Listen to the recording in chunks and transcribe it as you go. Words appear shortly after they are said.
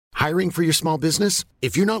Hiring for your small business?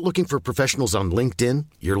 If you're not looking for professionals on LinkedIn,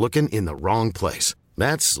 you're looking in the wrong place.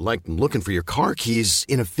 That's like looking for your car keys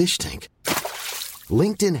in a fish tank.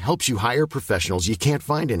 LinkedIn helps you hire professionals you can't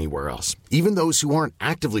find anywhere else, even those who aren't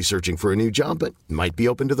actively searching for a new job but might be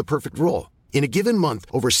open to the perfect role. In a given month,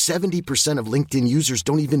 over 70% of LinkedIn users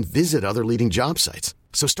don't even visit other leading job sites.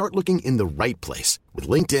 So start looking in the right place. With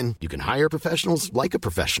LinkedIn, you can hire professionals like a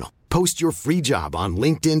professional. Post your free job on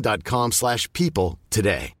linkedin.com/people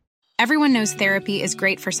today. Everyone knows therapy is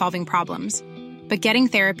great for solving problems, but getting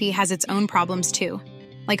therapy has its own problems too,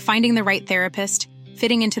 like finding the right therapist,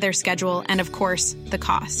 fitting into their schedule, and of course, the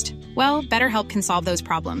cost. Well, BetterHelp can solve those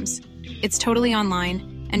problems. It's totally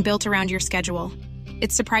online and built around your schedule.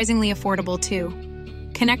 It's surprisingly affordable too.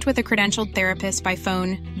 Connect with a credentialed therapist by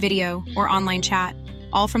phone, video, or online chat,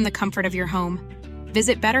 all from the comfort of your home.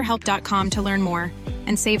 Visit BetterHelp.com to learn more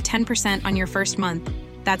and save 10% on your first month.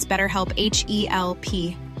 That's BetterHelp,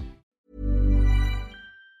 H-E-L-P.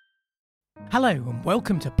 Hello and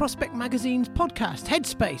welcome to Prospect Magazine's podcast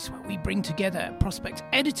Headspace, where we bring together Prospect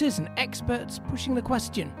editors and experts pushing the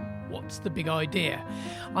question, what's the big idea?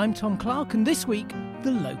 I'm Tom Clark, and this week,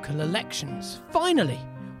 the local elections. Finally,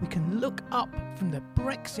 we can look up from the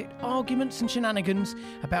Brexit arguments and shenanigans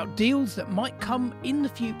about deals that might come in the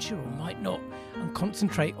future or might not, and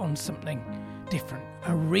concentrate on something different,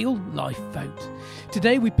 a real-life vote.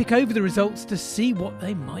 Today we pick over the results to see what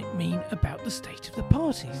they might mean about the state of the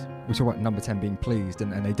parties. We talk about Number 10 being pleased,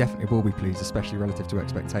 and they definitely will be pleased, especially relative to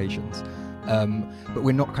expectations. But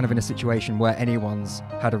we're not kind of in a situation where anyone's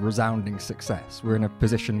had a resounding success. We're in a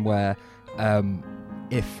position where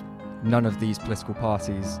if none of these political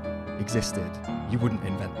parties existed, you wouldn't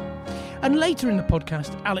invent them. And later in the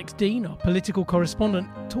podcast, Alex Dean, our political correspondent,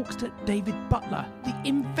 talks to David Butler, the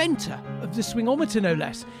inventor of the swingometer no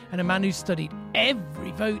less, and a man who's studied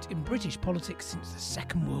every vote in British politics since the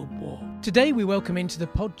Second World War. Today we welcome into the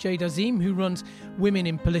pod Jade Azim, who runs Women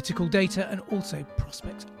in Political Data, and also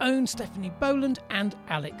Prospect's own Stephanie Boland and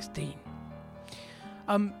Alex Dean.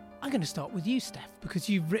 I'm going to start with you, Steph, because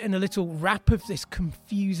you've written a little wrap of this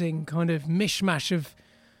confusing kind of mishmash of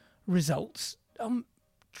results.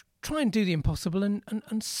 Try and do the impossible and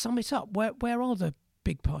sum it up. Where are the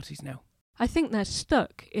big parties now? I think they're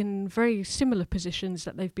stuck in very similar positions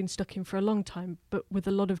that they've been stuck in for a long time, but with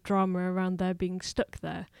a lot of drama around their being stuck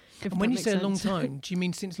there. And when you say a long time, do you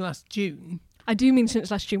mean since last June? I do mean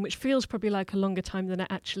since last June, which feels probably like a longer time than it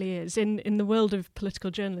actually is. In the world of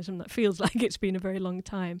political journalism, that feels like it's been a very long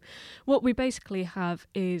time. What we basically have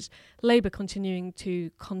is Labour continuing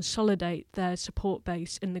to consolidate their support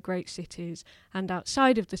base in the great cities, and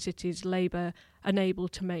outside of the cities, Labour unable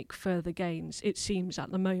to make further gains, it seems, at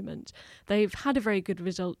the moment. They've had a very good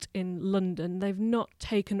result in London. They've not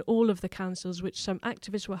taken all of the councils, which some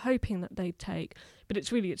activists were hoping that they'd take, but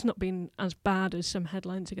it's not been as bad as some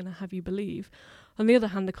headlines are going to have you believe. On the other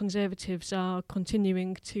hand, the Conservatives are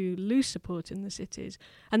continuing to lose support in the cities.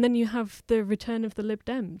 And then you have the return of the Lib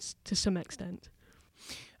Dems to some extent.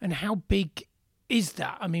 And how big is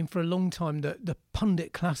that? I mean, for a long time, the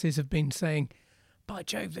pundit classes have been saying, by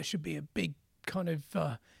Jove, there should be a big kind of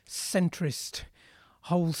centrist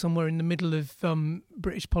hole somewhere in the middle of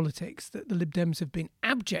British politics that the Lib Dems have been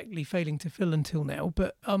abjectly failing to fill until now.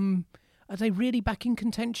 But are they really back in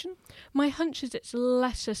contention? My hunch is it's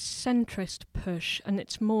less a centrist push, and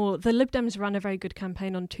it's more... The Lib Dems ran a very good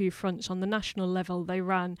campaign on two fronts. On the national level, they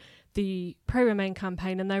ran the pro-Remain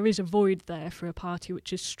campaign, and there is a void there for a party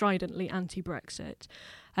which is stridently anti-Brexit.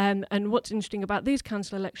 And what's interesting about these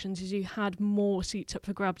council elections is you had more seats up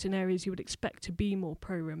for grabs in areas you would expect to be more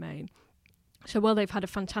pro-Remain. So while they've had a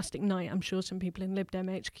fantastic night, I'm sure some people in Lib Dem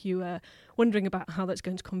HQ are wondering about how that's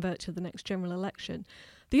going to convert to the next general election.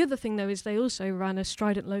 The other thing, though, is they also ran a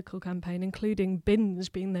strident local campaign, including bins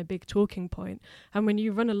being their big talking point. And when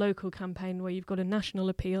you run a local campaign where you've got a national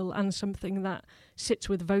appeal and something that sits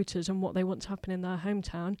with voters and what they want to happen in their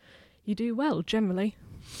hometown, you do well, generally.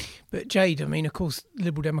 But Jade, I mean, of course,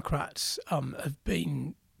 Liberal Democrats have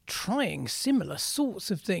been trying similar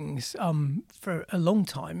sorts of things for a long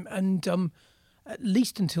time, and at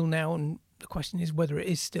least until now, and the question is whether it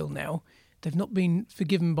is still now, they've not been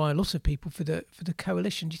forgiven by a lot of people for the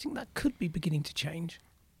coalition. Do you think that could be beginning to change?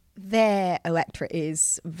 Their electorate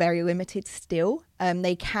is very limited still.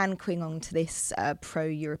 They can cling on to this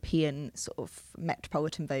pro-European sort of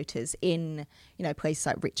metropolitan voters in, places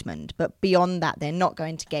like Richmond. But beyond that, they're not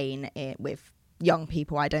going to gain it with young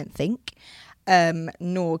people, I don't think.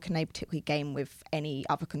 Nor can they particularly gain with any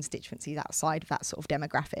other constituencies outside of that sort of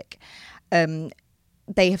demographic.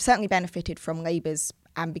 They have certainly benefited from Labour's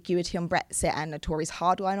ambiguity on Brexit and the Tories'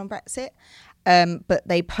 hardline on Brexit, but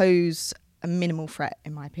they pose a minimal threat,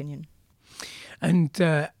 in my opinion. And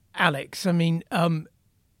Alex, I mean,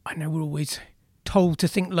 I know we're always told to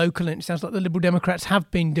think local, and it sounds like the Liberal Democrats have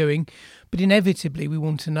been doing, but inevitably we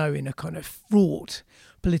want to know, in a kind of fraught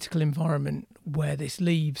political environment, where this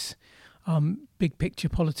leaves big picture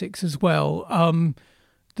politics as well.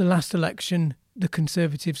 The last election, the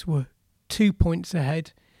Conservatives were 2 points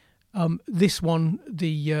ahead. This one,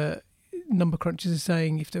 the number crunchers are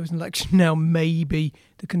saying if there was an election now, maybe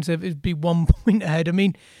the Conservatives would be 1 point ahead. I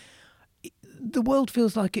mean, the world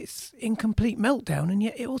feels like it's in complete meltdown, and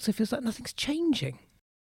yet it also feels like nothing's changing.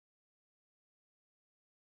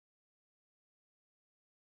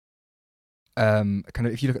 Kind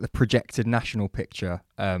of, if you look at the projected national picture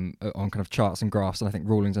on kind of charts and graphs, and I think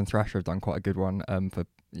Rawlings and Thrasher have done quite a good one for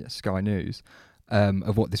Sky News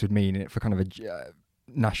of what this would mean for kind of a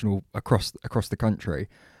national across the country.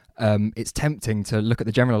 It's tempting to look at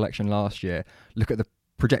the general election last year, look at the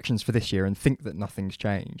projections for this year, and think that nothing's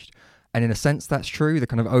changed. And in a sense, that's true. The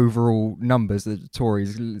kind of overall numbers, the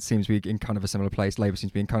Tories seem to be in kind of a similar place. Labour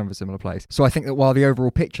seems to be in kind of a similar place. So I think that while the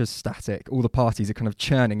overall picture's static, all the parties are kind of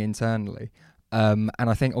churning internally. And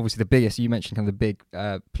I think obviously the biggest, you mentioned kind of the big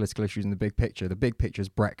political issues in the big picture. The big picture is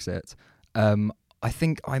Brexit. I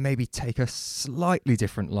think I maybe take a slightly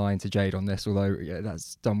different line to Jade on this, although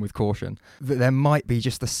that's done with caution. That there might be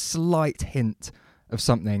just a slight hint of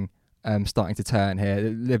something starting to turn here. The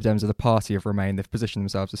Lib Dems are the party of Remain. They've positioned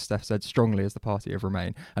themselves, as Steph said, strongly as the party of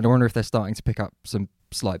Remain. And I wonder if they're starting to pick up some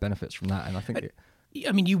slight benefits from that. And I think...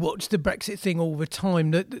 I mean, you watch the Brexit thing all the time.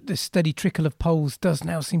 The steady trickle of polls does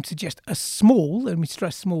now seem to suggest a small, and we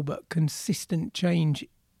stress small, but consistent change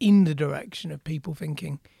in the direction of people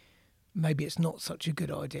thinking maybe it's not such a good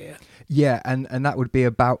idea. Yeah, and that would be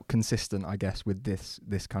about consistent, I guess, with this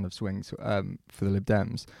kind of swing for the Lib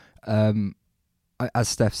Dems. As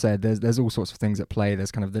Steph said, there's all sorts of things at play.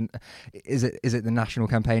 There's kind of is it the national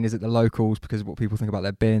campaign? Is it the locals because of what people think about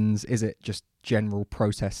their bins? Is it just general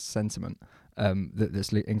protest sentiment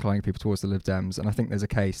that's inclining people towards the Lib Dems? And I think there's a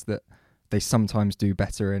case that they sometimes do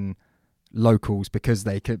better in locals because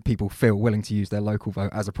people feel willing to use their local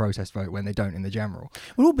vote as a protest vote when they don't in the general.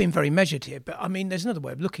 We're all being very measured here, but I mean, there's another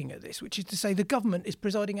way of looking at this, which is to say the government is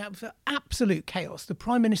presiding over absolute chaos. The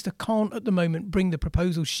Prime Minister can't at the moment bring the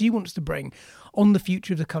proposals she wants to bring on the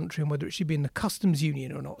future of the country and whether it should be in the customs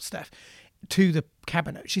union or not, Steph, to the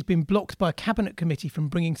cabinet. She's been blocked by a cabinet committee from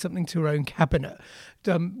bringing something to her own cabinet.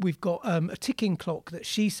 We've got a ticking clock that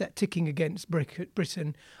she set ticking against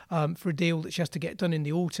Britain for a deal that she has to get done in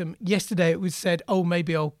the autumn. Yesterday it was said,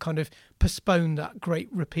 maybe I'll kind of postpone that great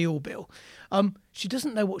repeal bill. She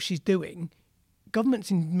doesn't know what she's doing. Governments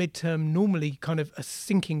in midterm normally kind of are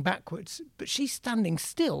sinking backwards, but she's standing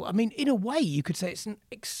still. I mean, in a way, you could say it's an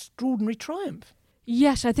extraordinary triumph.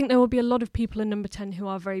 Yes, I think there will be a lot of people in Number 10 who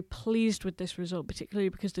are very pleased with this result, particularly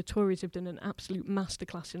because the Tories have done an absolute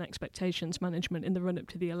masterclass in expectations management in the run-up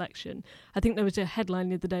to the election. I think there was a headline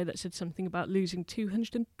the other day that said something about losing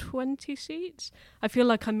 220 seats. I feel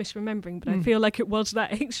like I'm misremembering, but I feel like it was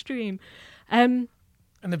that extreme. And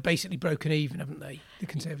they've basically broken even, haven't they, the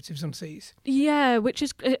Conservatives on seats? Yeah, which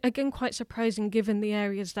is, again, quite surprising given the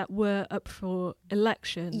areas that were up for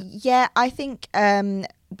election. Yeah, I think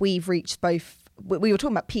we've reached both... We were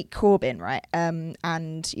talking about peak Corbyn, right?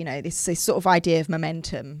 And, you know, this sort of idea of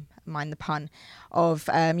momentum, mind the pun, of,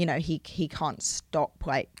 you know, he can't stop,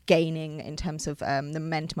 like, gaining in terms of the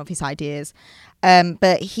momentum of his ideas.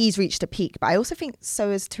 But he's reached a peak. But I also think so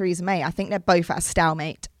has Theresa May. I think they're both at a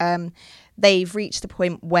stalemate. They've reached a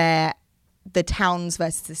point where the towns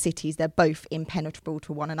versus the cities, they're both impenetrable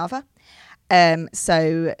to one another.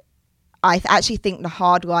 So... I actually think the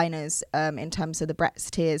hardliners, in terms of the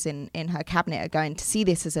Brexiteers in her cabinet, are going to see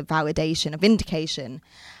this as a validation, a vindication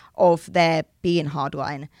of their being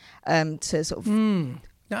hardline, to sort of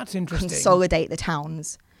that's interesting. Consolidate the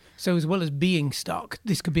towns. So as well as being stuck,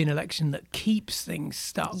 this could be an election that keeps things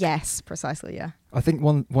stuck. Yes, precisely, yeah. I think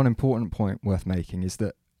one important point worth making is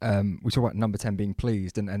that we talk about Number 10 being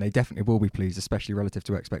pleased, and they definitely will be pleased, especially relative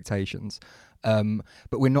to expectations.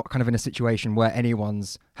 But we're not kind of in a situation where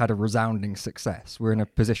anyone's had a resounding success. We're in a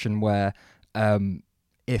position where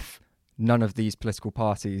if none of these political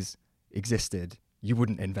parties existed, you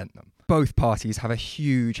wouldn't invent them. Both parties have a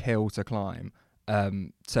huge hill to climb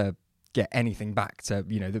to get anything back to,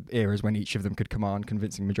 you know, the eras when each of them could command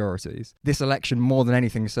convincing majorities. This election, more than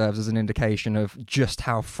anything, serves as an indication of just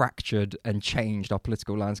how fractured and changed our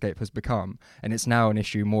political landscape has become. And it's now an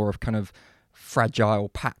issue more of kind of fragile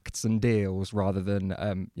pacts and deals rather than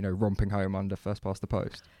romping home under first past the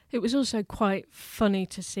post. It was also quite funny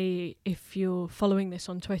to see, if you're following this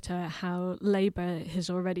on Twitter, how Labour has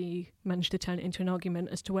already managed to turn it into an argument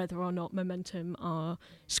as to whether or not Momentum are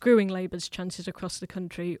screwing Labour's chances across the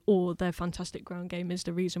country, or their fantastic ground game is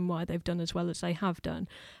the reason why they've done as well as they have done.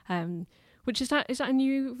 Which is that a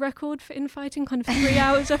new record for infighting, kind of 3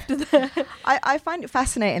 hours after the... I find it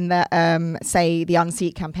fascinating that, say, the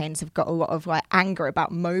Unseat campaigns have got a lot of anger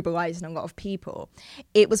about mobilising a lot of people.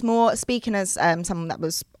 It was more, speaking as someone that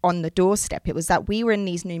was on the doorstep, it was that we were in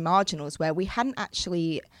these new marginals where we hadn't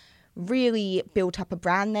actually really built up a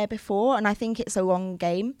brand there before, and I think it's a long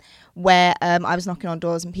game where I was knocking on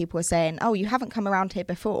doors and people were saying, oh, you haven't come around here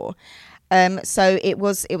before. So it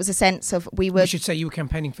was a sense of we should say you were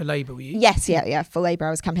campaigning for Labour, were you? Yes, yeah, for Labour. I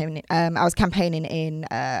was campaigning. I was campaigning in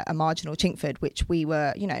a marginal Chingford, which we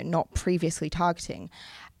were, not previously targeting,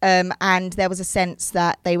 and there was a sense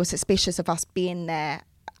that they were suspicious of us being there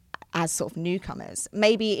as sort of newcomers.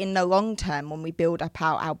 Maybe in the long term when we build up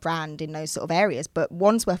our brand in those sort of areas, but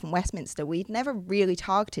Wandsworth and Westminster we'd never really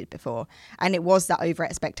targeted before, and it was that over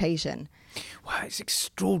expectation. Wow, it's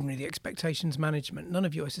extraordinary, the expectations management. None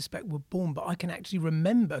of you, I suspect, were born, but I can actually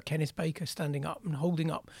remember Kenneth Baker standing up and holding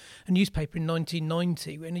up a newspaper in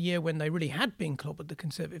 1990, in a year when they really had been clobbered, the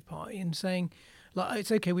Conservative Party, and saying, it's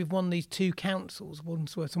okay, we've won these 2 councils,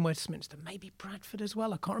 Wandsworth and Westminster, maybe Bradford as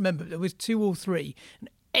well, I can't remember, there was 2 or 3, and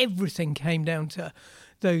everything came down to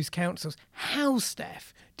those councils. How,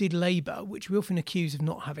 Steph, did Labour, which we often accuse of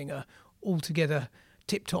not having a altogether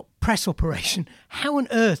tip-top press operation, how on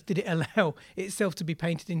earth did it allow itself to be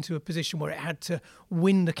painted into a position where it had to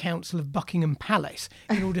win the council of Buckingham Palace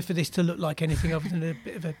in order for this to look like anything other than a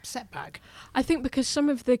bit of a setback? I think because some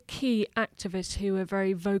of the key activists who are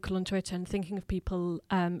very vocal on Twitter, and thinking of people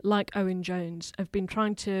like Owen Jones, have been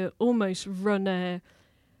trying to almost run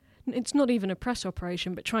it's not even a press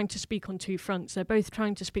operation, but trying to speak on 2 fronts. They're both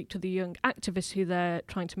trying to speak to the young activists who they're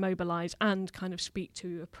trying to mobilise and kind of speak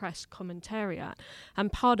to a press commentariat.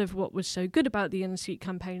 And part of what was so good about the Unseat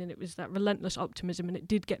campaign, and it was that relentless optimism, and it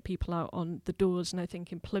did get people out on the doors. And I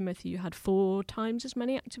think in Plymouth you had 4 times as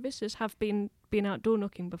many activists as have been outdoor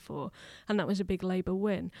knocking before, and that was a big Labour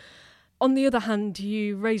win. On the other hand,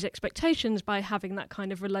 you raise expectations by having that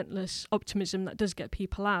kind of relentless optimism that does get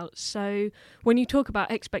people out. So when you talk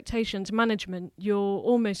about expectations management, you're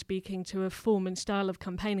almost speaking to a form and style of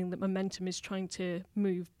campaigning that Momentum is trying to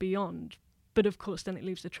move beyond. But of course, then it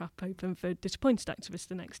leaves the trap open for disappointed activists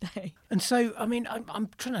the next day. And so, I mean, I'm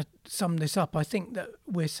trying to sum this up. I think that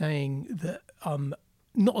we're saying that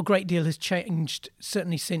not a great deal has changed,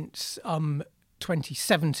 certainly since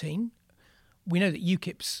 2017. We know that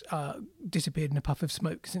UKIP's disappeared in a puff of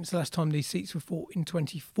smoke since the last time these seats were fought in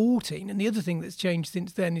 2014. And the other thing that's changed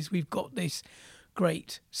since then is we've got this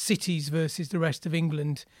great cities versus the rest of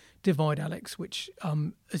England divide, Alex, which,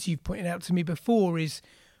 as you've pointed out to me before, is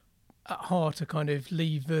at heart a kind of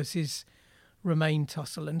Leave versus Remain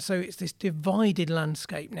tussle. And so it's this divided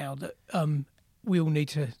landscape now that we all need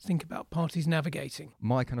to think about parties navigating.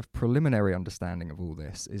 My kind of preliminary understanding of all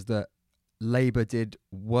this is that Labour did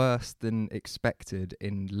worse than expected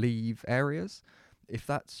in Leave areas. If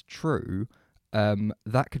that's true,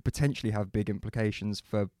 that could potentially have big implications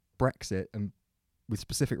for Brexit, and with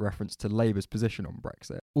specific reference to Labour's position on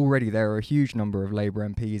Brexit. Already there are a huge number of Labour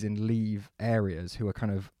MPs in Leave areas who are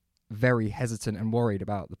kind of very hesitant and worried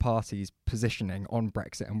about the party's positioning on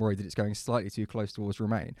Brexit, and worried that it's going slightly too close towards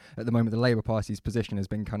Remain. At the moment, the Labour Party's position has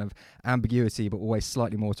been kind of ambiguity, but always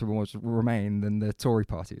slightly more towards Remain than the Tory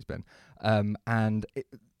party has been.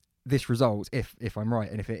 This result, if I'm right,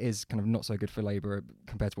 and if it is kind of not so good for Labour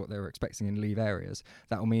compared to what they were expecting in Leave areas,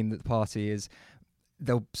 that will mean that the party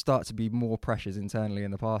there'll start to be more pressures internally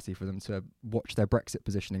in the party for them to watch their Brexit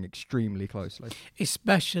positioning extremely closely.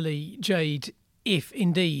 Especially, Jade, if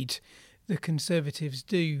indeed the Conservatives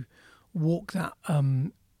do walk that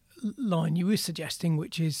line you were suggesting,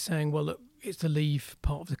 which is saying, well, look, it's the Leave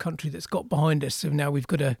part of the country that's got behind us, so now we've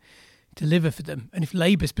got to deliver for them. And if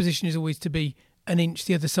Labour's position is always to be an inch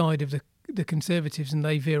the other side of the Conservatives and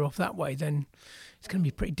they veer off that way, then it's going to be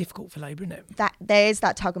pretty difficult for Labour, isn't it? That there is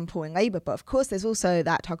that tug and pull in Labour, but of course there's also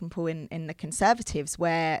that tug and pull in the Conservatives,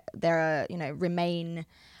 where there are, Remain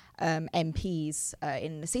MPs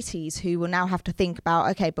in the cities who will now have to think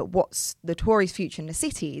about, okay, but what's the Tories' future in the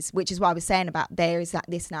cities? Which is what I was saying about there is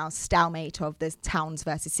this now stalemate of the towns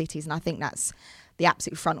versus cities, and I think that's the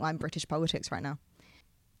absolute frontline British politics right now.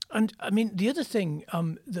 And I mean, the other thing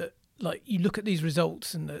that, like, you look at these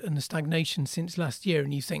results and the stagnation since last year,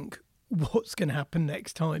 and you think, what's going to happen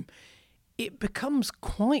next time? It becomes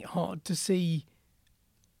quite hard to see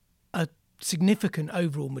a significant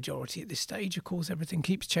overall majority at this stage. Of course, everything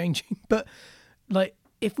keeps changing. But like,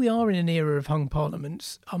 if we are in an era of hung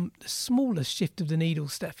parliaments, the smallest shift of the needle,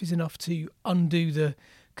 Steph, is enough to undo the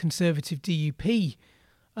Conservative DUP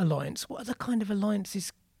alliance. What other kind of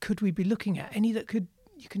alliances could we be looking at? Any that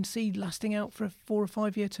you can see lasting out for a 4 or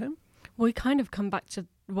 5 year term? Well, we kind of come back to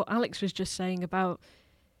what Alex was just saying about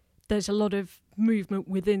there's a lot of movement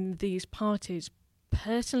within these parties.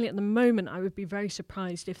 Personally, at the moment, I would be very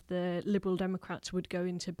surprised if the Liberal Democrats would go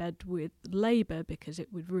into bed with Labour, because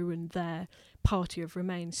it would ruin their Party of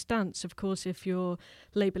Remain stance. Of course, if your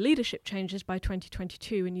Labour leadership changes by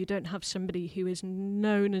 2022 and you don't have somebody who is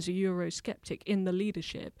known as a Eurosceptic in the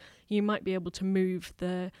leadership, you might be able to move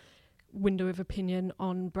the window of opinion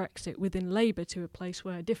on Brexit within Labour to a place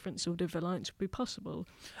where a different sort of alliance would be possible.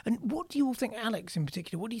 And what do you all think, Alex, in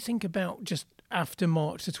particular? What do you think about just after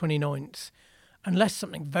March the 29th? Unless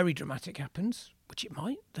something very dramatic happens, which it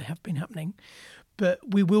might, they have been happening, but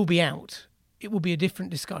we will be out. It will be a different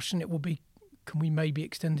discussion. It will be, can we maybe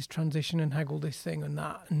extend this transition and haggle this thing and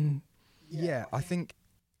that? And yeah, I think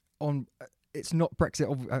it's not Brexit.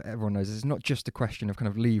 Everyone knows it's not just a question of kind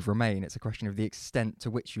of leave, remain. It's a question of the extent to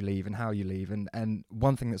which you leave and how you leave. And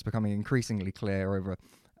one thing that's becoming increasingly clear over,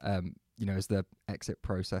 as the exit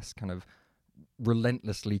process kind of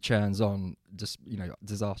relentlessly churns on, just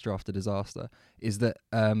disaster after disaster, is that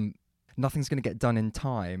nothing's going to get done in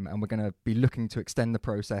time, and we're going to be looking to extend the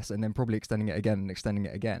process and then probably extending it again and extending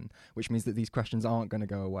it again, which means that these questions aren't going to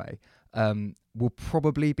go away. We'll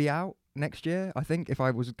probably be out next year. I think if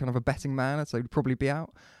I was kind of a betting man, I'd say we'd probably be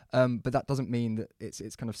out, but that doesn't mean that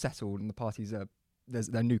it's kind of settled and the parties are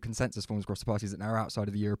there are new consensus forms across the parties that now are outside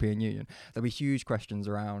of the European Union. There'll be huge questions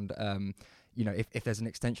around if there's an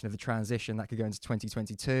extension of the transition, that could go into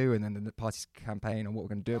 2022, and then the party's campaign on what we're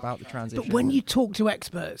going to do about the transition. But when you talk to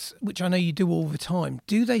experts, which I know you do all the time,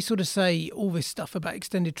 do they sort of say all this stuff about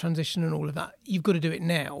extended transition and all of that, you've got to do it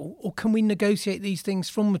now? Or can we negotiate these things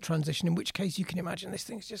from the transition, in which case you can imagine this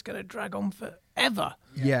thing's just going to drag on forever?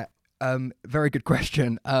 Yeah. Very good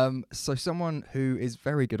question. So someone who is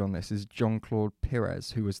very good on this is Jean-Claude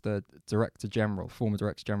Pires, who was the former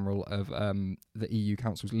Director General of the EU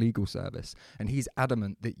Council's legal service. And he's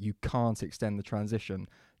adamant that you can't extend the transition.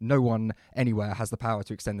 No one anywhere has the power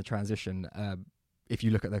to extend the transition. If you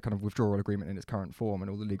look at the kind of withdrawal agreement in its current form and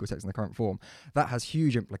all the legal text in the current form, that has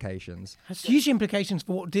huge implications. Has huge implications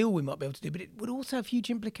for what deal we might be able to do, but it would also have huge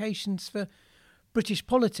implications for British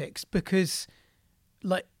politics, because,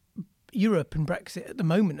 like, Europe and Brexit at the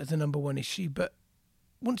moment are the number one issue, but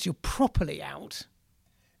once you're properly out,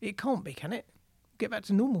 it can't be, can it? Get back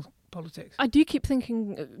to normal politics. I do keep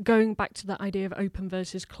thinking, going back to that idea of open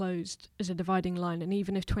versus closed as a dividing line, and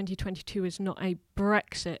even if 2022 is not a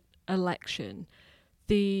Brexit election,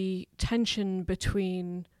 the tension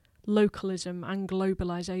between localism and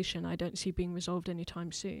globalisation I don't see being resolved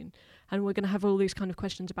anytime soon. And we're going to have all these kind of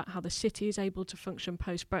questions about how the city is able to function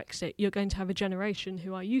post-Brexit. You're going to have a generation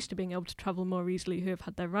who are used to being able to travel more easily, who have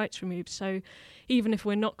had their rights removed. So even if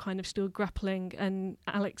we're not kind of still grappling, and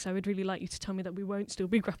Alex, I would really like you to tell me that we won't still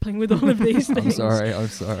be grappling with all of these things. I'm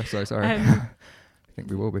sorry. I think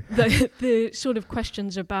we will be. The sort of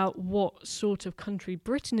questions about what sort of country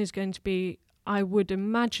Britain is going to be, I would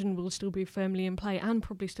imagine will still be firmly in play, and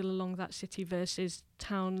probably still along that city versus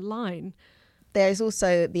town line. There's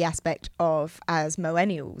also the aspect of, as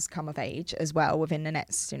millennials come of age as well within the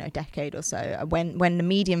next decade or so, when the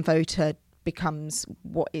median voter becomes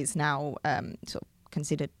what is now sort of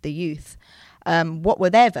considered the youth, what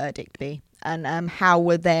will their verdict be, and how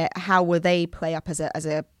will they play up as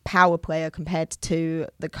a power player compared to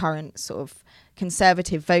the current sort of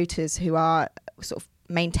conservative voters who are sort of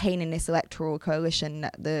maintaining this electoral coalition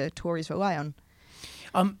that the Tories rely on.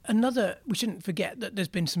 We shouldn't forget that there's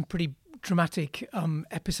been some pretty dramatic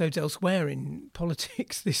episodes elsewhere in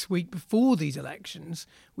politics this week before these elections,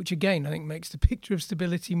 which again I think makes the picture of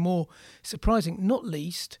stability more surprising. Not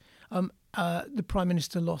least, the Prime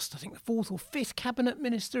Minister lost, I think, the 4th or 5th cabinet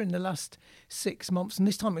minister in the last 6 months, and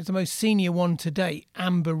this time it's the most senior one to date,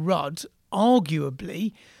 Amber Rudd,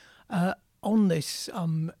 arguably on this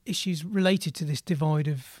issues related to this divide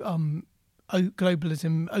of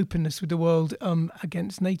globalism, openness with the world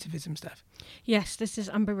against nativism, Steph. Yes, this is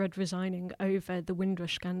Amber Rudd resigning over the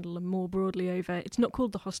Windrush scandal, and more broadly over, it's not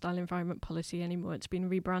called the hostile environment policy anymore, it's been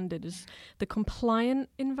rebranded as the compliant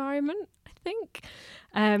environment, I think.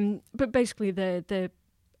 But basically the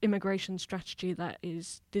immigration strategy that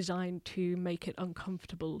is designed to make it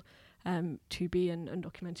uncomfortable to be an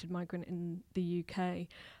undocumented migrant in the UK.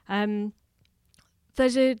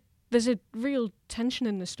 There's a real tension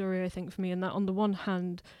in the story, I think, for me, in that on the one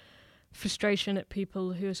hand, frustration at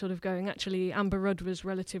people who are sort of going, actually, Amber Rudd was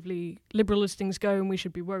relatively liberal as things go, and we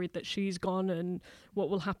should be worried that she's gone, and what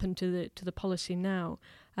will happen to the policy now.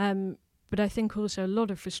 But I think also a lot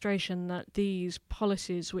of frustration that these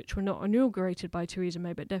policies, which were not inaugurated by Theresa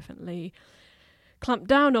May, but definitely clamped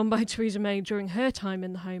down on by Theresa May during her time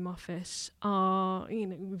in the Home Office, are,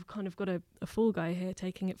 we've kind of got a fall guy here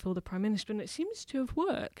taking it for the Prime Minister, and it seems to have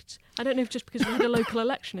worked. I don't know if just because we had a local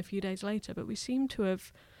election a few days later, but we seem to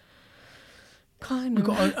have We've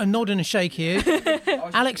got a nod and a shake here.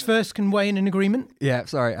 Alex first can weigh in an agreement. Yeah,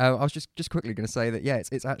 sorry. I was just quickly going to say that,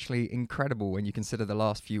 it's actually incredible when you consider the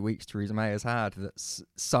last few weeks Theresa May has had, that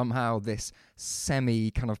somehow this semi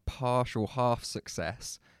kind of partial half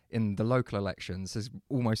success in the local elections has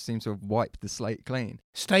almost seemed to have wiped the slate clean.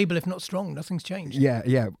 Stable, if not strong. Nothing's changed.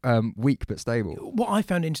 Yeah. Weak but stable. What I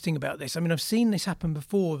found interesting about this, I've seen this happen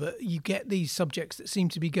before, that you get these subjects that seem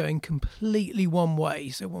to be going completely one way.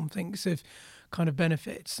 So one thinks of kind of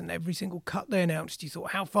benefits, and every single cut they announced, you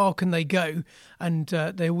thought, how far can they go? And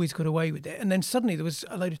they always got away with it. And then suddenly there was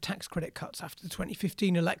a load of tax credit cuts after the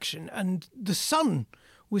 2015 election, and the Sun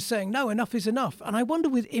was saying, no, enough is enough. And I wonder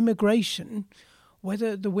with immigration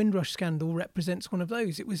whether the Windrush scandal represents one of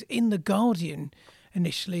those. It was in The Guardian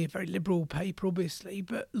initially, a very liberal paper, obviously,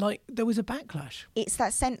 but there was a backlash. It's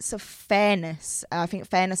that sense of fairness. I think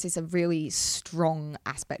fairness is a really strong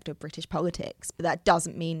aspect of British politics, but that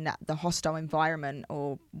doesn't mean that the hostile environment,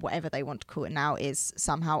 or whatever they want to call it now, is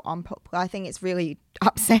somehow unpopular. I think it's really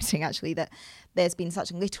upsetting, actually, that there's been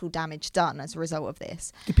such little damage done as a result of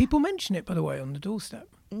this. Did people mention it, by the way, on the doorstep?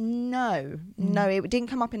 No, it didn't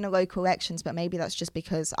come up in the local elections, but maybe that's just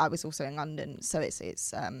because I was also in London, so it's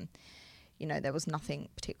there was nothing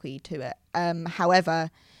particularly to it. However,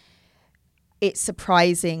 it's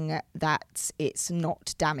surprising that it's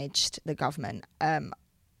not damaged the government.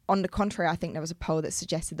 On the contrary, I think there was a poll that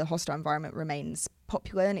suggested the hostile environment remains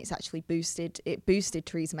popular, and it's actually boosted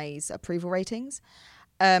Theresa May's approval ratings.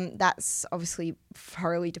 That's obviously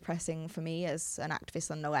thoroughly depressing for me as an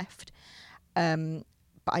activist on the left.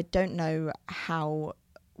 But I don't know how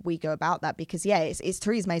we go about that, because, it's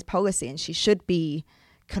Theresa May's policy and she should be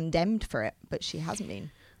condemned for it, but she hasn't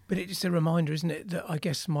been. But it's a reminder, isn't it, that I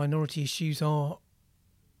guess minority issues are,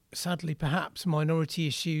 sadly perhaps, minority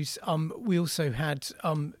issues. We also had,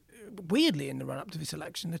 weirdly in the run-up to this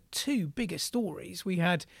election, the two biggest stories. We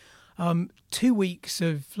had 2 weeks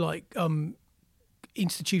of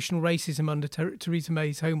institutional racism under Theresa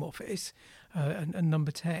May's Home Office, and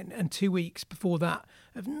Number 10, and 2 weeks before that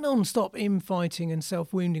of non-stop infighting and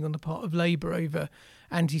self-wounding on the part of Labour over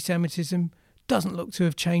anti-Semitism. Doesn't look to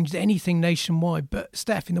have changed anything nationwide. But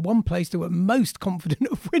Steph, in the one place they were most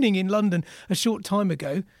confident of winning in London a short time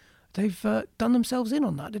ago, they've done themselves in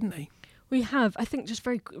on that, didn't they? We have. I think just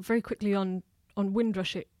very, very quickly on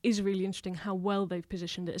Windrush, it is really interesting how well they've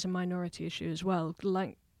positioned it as a minority issue as well.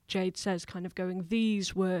 Like Jade says, kind of going,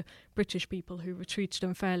 these were British people who were treated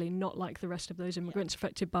unfairly, not like the rest of those immigrants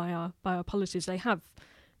affected by our policies. They have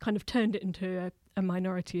kind of turned it into a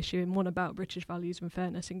minority issue and one about British values and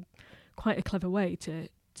fairness in quite a clever way to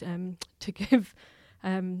give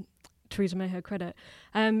Theresa May her credit.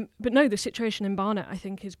 But no, the situation in Barnet, I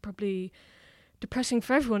think, is probably depressing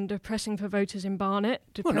for everyone, depressing for voters in Barnet.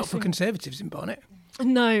 Well, not for Conservatives in Barnet.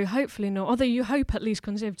 No, hopefully not. Although you hope at least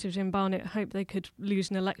Conservatives in Barnet hope they could lose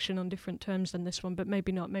an election on different terms than this one, but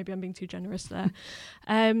maybe not. Maybe I'm being too generous there.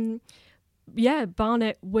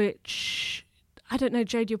 Barnet, which, I don't know,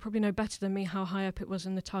 Jade, you'll probably know better than me how high up it was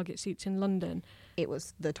in the target seats in London. It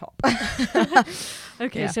was the top.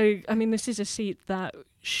 Okay, so, this is a seat that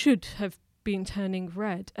should have been turning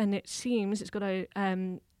red, and it seems it's got a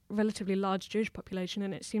relatively large Jewish population,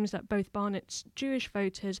 and it seems that both Barnet's Jewish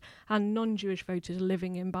voters and non-Jewish voters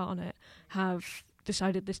living in Barnet have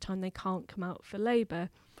decided this time they can't come out for Labour.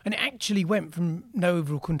 And it actually went from no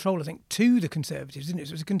overall control, I think, to the Conservatives, didn't it?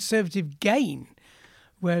 So it was a Conservative gain,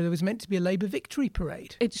 where there was meant to be a Labour victory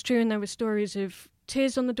parade. It's true, and there were stories of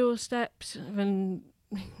tears on the doorsteps and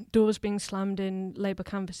doors being slammed in Labour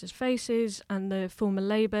canvassers' faces, and the former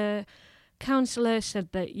Labour councillor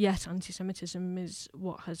said that, yes, anti-Semitism is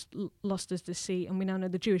what has lost us the seat, and we now know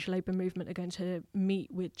the Jewish Labour movement are going to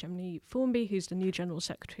meet with Gemini Formby, who's the new General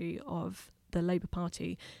Secretary of the Labour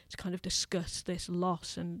Party, to kind of discuss this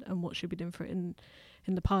loss and what should be done for it in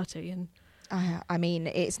the party. And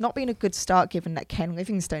it's not been a good start given that Ken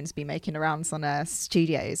Livingstone's been making the rounds on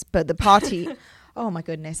studios, but the party... Oh my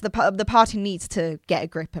goodness, the party needs to get a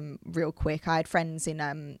grip real quick. I had friends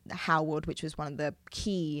in Howard, which was one of the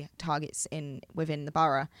key targets within the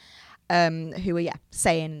borough, who were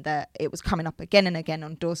saying that it was coming up again and again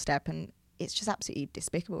on doorstep, and it's just absolutely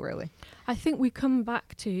despicable, really. I think we come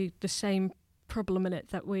back to the same problem in it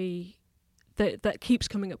that keeps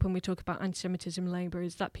coming up when we talk about anti-Semitism in Labour,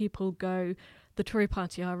 is that people go, the Tory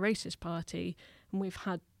party are a racist party, and we've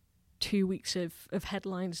had 2 weeks of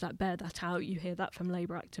headlines that bear that out. You hear that from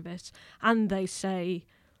Labour activists, and they say,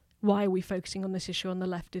 why are we focusing on this issue on the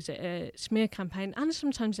left? Is it a smear campaign? And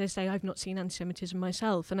sometimes they say, I've not seen anti-Semitism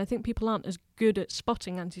myself. And I think people aren't as good at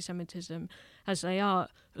spotting anti-Semitism as they are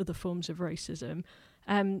other forms of racism,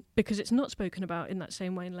 because it's not spoken about in that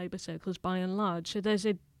same way in Labour circles by and large. So there's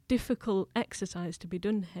a difficult exercise to be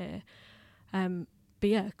done here. But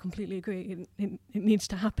yeah, completely agree. It needs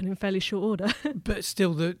to happen in fairly short order. But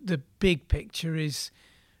still, the big picture is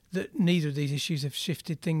that neither of these issues have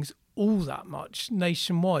shifted things all that much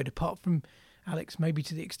nationwide, apart from, Alex, maybe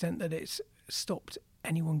to the extent that it's stopped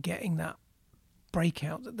anyone getting that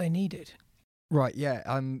breakout that they needed. Right, yeah.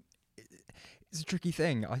 It's a tricky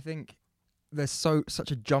thing. I think there's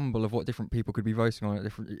such a jumble of what different people could be voting on at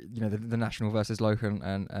different, the national versus local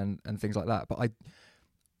and things like that. But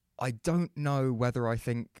I don't know whether I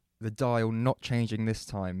think the dial not changing this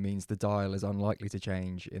time means the dial is unlikely to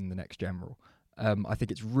change in the next general. I think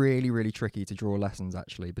it's really, really tricky to draw lessons,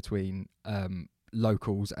 actually, between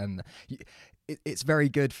locals, and it's very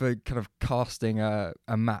good for kind of casting a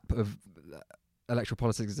map of electoral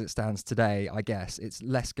politics as it stands today, I guess. It's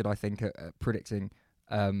less good, I think, at predicting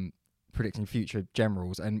future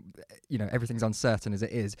generals, and everything's uncertain as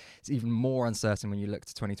it is. It's even more uncertain when you look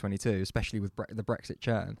to 2022, especially with the Brexit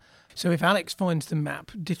churn. So if Alex finds the map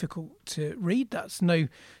difficult to read, that's no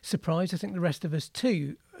surprise. I think the rest of us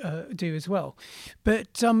too do as well.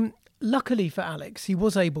 But luckily for Alex, he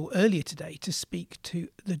was able earlier today to speak to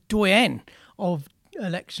the doyen of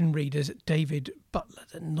election readers, David Butler,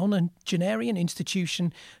 the nonagenarian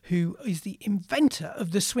institution who is the inventor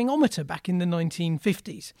of the swingometer back in the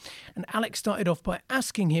 1950s. And Alex started off by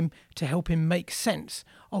asking him to help him make sense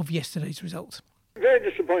of yesterday's result. Very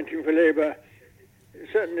disappointing for Labour.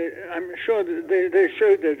 Certainly, I'm sure that they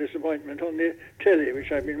showed their disappointment on the telly, which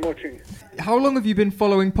I've been watching. How long have you been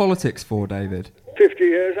following politics for, David? 50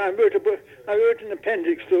 years. I wrote an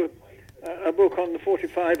appendix to a book on the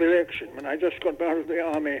 45 election when I just got out of the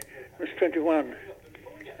army. I was 21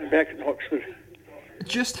 and back in Oxford.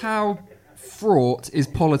 Just how fraught is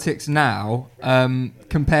politics now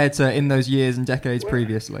compared to in those years and decades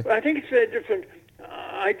previously? I think it's very different.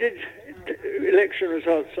 I did election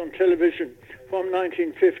results on television from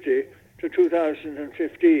 1950 to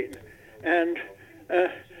 2015, and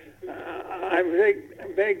I'm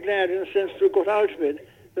very glad in a sense to have got out of it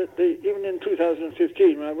that even in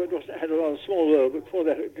 2015, when I had a rather small role, but before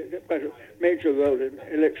that quite a major role in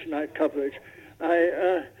election night coverage,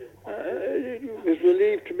 I was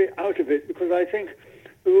relieved to be out of it, because I think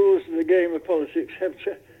the rules of the game of politics have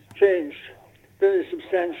changed very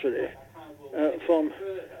substantially from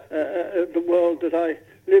the world that I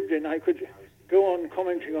lived in. I could go on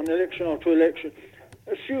commenting on election after election,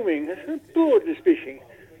 assuming, broadly speaking,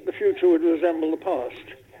 the future would resemble the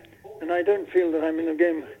past. And I don't feel that I'm in a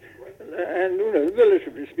game, and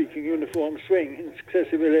relatively speaking, uniform swing in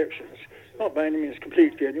successive elections. Not by any means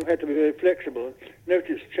completely, and you had to be very flexible and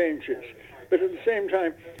notice changes. But at the same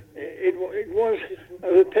time, it was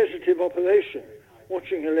a repetitive operation,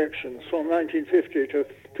 watching elections from 1950 to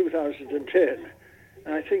 2010.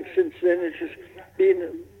 And I think since then it has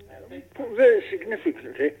been very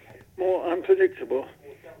significantly more unpredictable.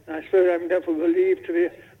 And I suppose I'm therefore relieved to be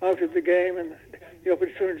out of the game and the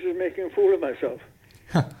opportunity of making a fool of myself.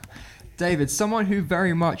 David, someone who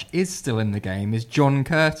very much is still in the game is John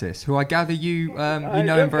Curtice, who I gather you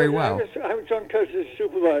know him very well. I'm John Curtice's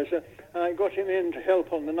supervisor, and I got him in to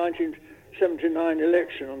help on the 1979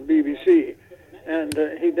 election on the BBC, and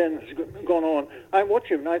he then has gone on. I watch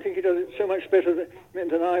him, and I think he does it so much better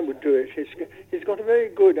than I would do it. He's got a very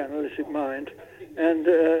good analytic mind, and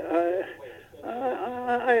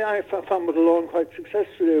I fumbled along quite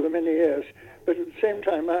successfully over many years. But at the same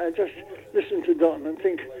time, I just listen to Don and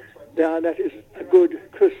think, that is a good,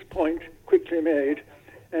 crisp point, quickly made,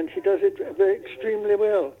 and he does it very extremely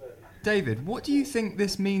well. David, what do you think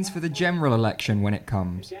this means for the general election when it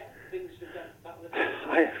comes?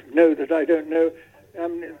 I know that I don't know.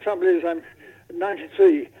 The trouble is, I'm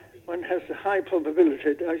 93. One has a high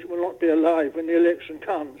probability that I will not be alive when the election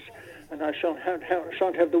comes, and I shan't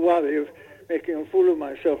have the worry of making a fool of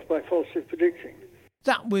myself by falsely predicting.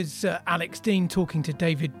 That was Alex Dean talking to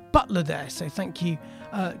David Butler there. So thank you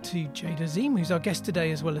to Jade Azim, who's our guest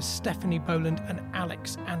today, as well as Stephanie Boland and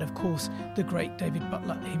Alex, and of course the great David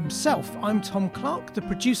Butler himself. I'm Tom Clark. The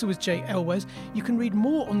producer was Jay Elwes. You can read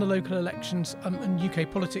more on the local elections and UK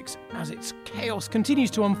politics as its chaos continues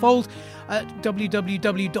to unfold at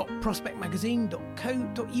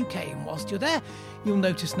www.prospectmagazine.co.uk. And whilst you're there, you'll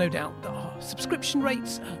notice, no doubt, that our subscription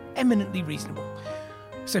rates are eminently reasonable.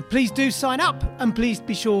 So please do sign up, and please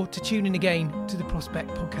be sure to tune in again to the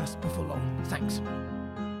Prospect podcast before long. Thanks.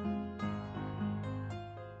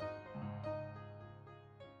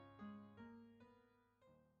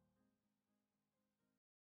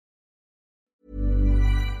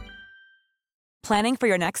 Planning for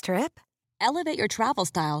your next trip? Elevate your travel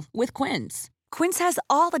style with Quince. Quince has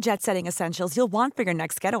all the jet-setting essentials you'll want for your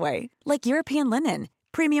next getaway, like European linen,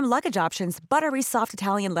 premium luggage options, buttery soft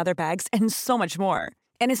Italian leather bags, and so much more.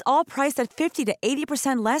 And is all priced at 50 to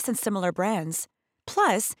 80% less than similar brands.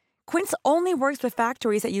 Plus, Quince only works with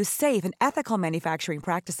factories that use safe and ethical manufacturing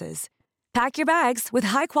practices. Pack your bags with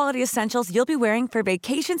high-quality essentials you'll be wearing for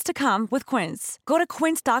vacations to come with Quince. Go to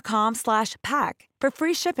quince.com/pack for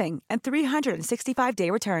free shipping and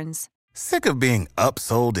 365-day returns. Sick of being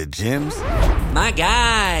upsold at gyms? My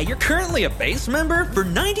guy, you're currently a base member. For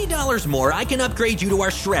 $90 more, I can upgrade you to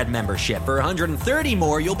our Shred membership. For $130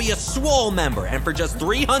 more, you'll be a Swole member. And for just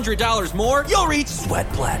 $300 more, you'll reach Sweat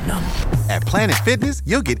Platinum. At Planet Fitness,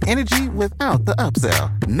 you'll get energy without the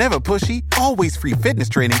upsell. Never pushy, always free fitness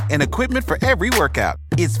training and equipment for every workout.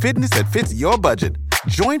 It's fitness that fits your budget.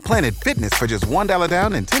 Join Planet Fitness for just $1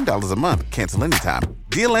 down and $10 a month. Cancel anytime.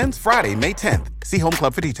 Deal ends Friday, May 10th. See Home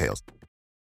Club for details.